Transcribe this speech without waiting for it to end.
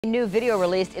A new video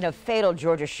released in a fatal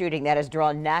Georgia shooting that has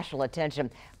drawn national attention.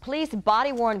 Police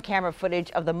body-worn camera footage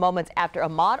of the moments after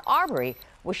Ahmaud Arbery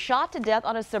was shot to death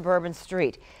on a suburban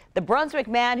street. The Brunswick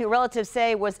man, who relatives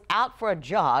say was out for a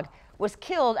jog, was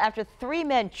killed after 3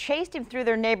 men chased him through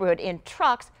their neighborhood in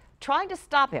trucks trying to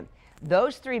stop him.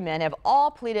 Those 3 men have all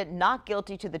pleaded not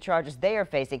guilty to the charges they are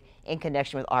facing in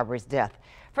connection with Arbery's death.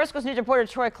 First Coast News reporter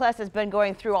Troy Kless has been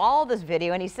going through all this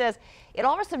video, and he says it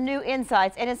offers some new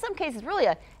insights and in some cases really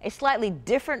a slightly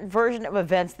different version of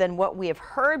events than what we have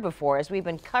heard before as we've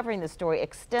been covering the story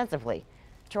extensively.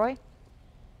 Troy?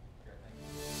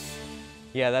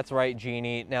 Yeah, that's right,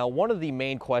 Jeannie. Now, one of the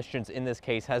main questions in this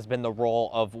case has been the role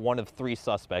of one of 3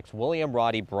 suspects, William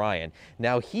Roddy Bryan.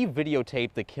 Now, he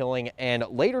videotaped the killing and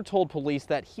later told police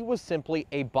that he was simply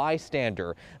a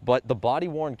bystander. But the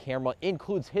body-worn camera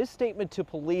includes his statement to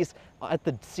police at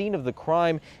the scene of the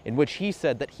crime, in which he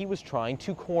said that he was trying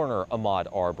to corner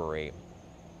Ahmaud Arbery.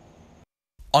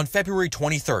 On February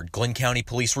 23rd, Glynn County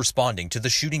police responding to the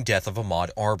shooting death of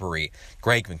Ahmaud Arbery.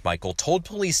 Greg McMichael told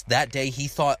police that day he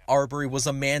thought Arbery was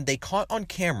a man they caught on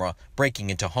camera breaking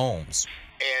into homes.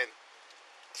 And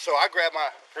so I grabbed my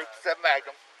 .37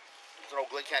 Magnum. It's an old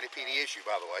Glynn County PD issue,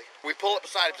 by the way. We pull up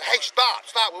beside him and say, "Hey,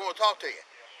 stop, we want to talk to you."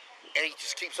 And he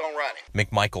just keeps on running.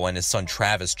 McMichael and his son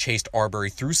Travis chased Arbery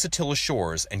through Satilla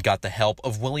Shores and got the help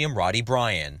of William Roddy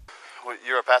Bryan.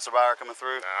 You're a passerby coming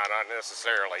through? Nah, not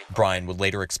necessarily. Bryan would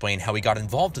later explain how he got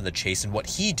involved in the chase and what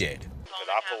he did. That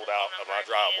I pulled out of my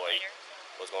driveway,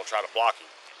 was going to try to block him.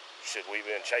 Should we have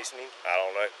been chasing him? I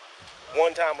don't know.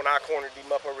 One time when I cornered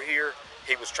him up over here,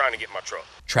 he was trying to get my truck.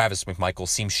 Travis McMichael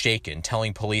seemed shaken,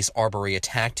 telling police Arbery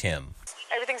attacked him.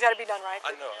 Everything's got to be done right.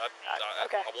 I know.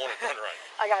 Okay. I want it done right.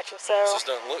 I got you. So It just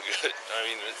doesn't look good. I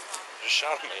mean, it just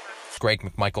shot at me. Greg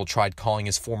McMichael tried calling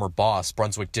his former boss,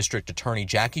 Brunswick District Attorney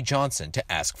Jackie Johnson,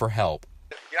 to ask for help.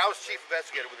 You know, I was chief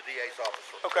investigator with the DA's office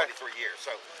for 23 years,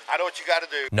 so I know what you got to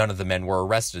do. None of the men were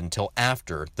arrested until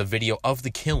after the video of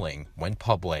the killing went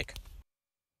public.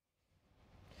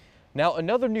 Now,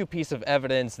 another new piece of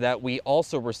evidence that we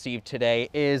also received today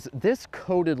is this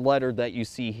coded letter that you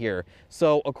see here.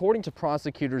 So, according to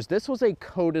prosecutors, this was a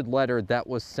coded letter that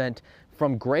was sent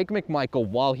from Greg McMichael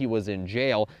while he was in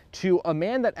jail to a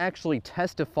man that actually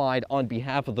testified on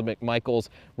behalf of the McMichaels,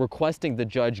 requesting the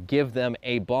judge give them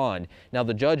a bond. Now,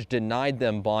 the judge denied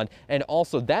them bond, and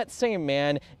also that same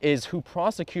man is who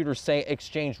prosecutors say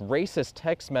exchanged racist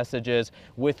text messages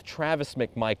with Travis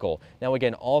McMichael. Now,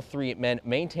 again, all 3 men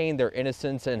maintain their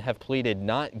innocence and have pleaded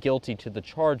not guilty to the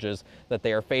charges that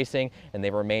they are facing, and they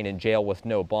remain in jail with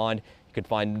no bond. You can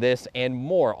find this and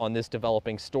more on this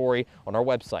developing story on our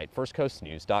website,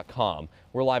 firstcoastnews.com.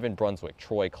 We're live in Brunswick.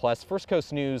 Troy Kless, First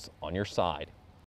Coast News, on your side.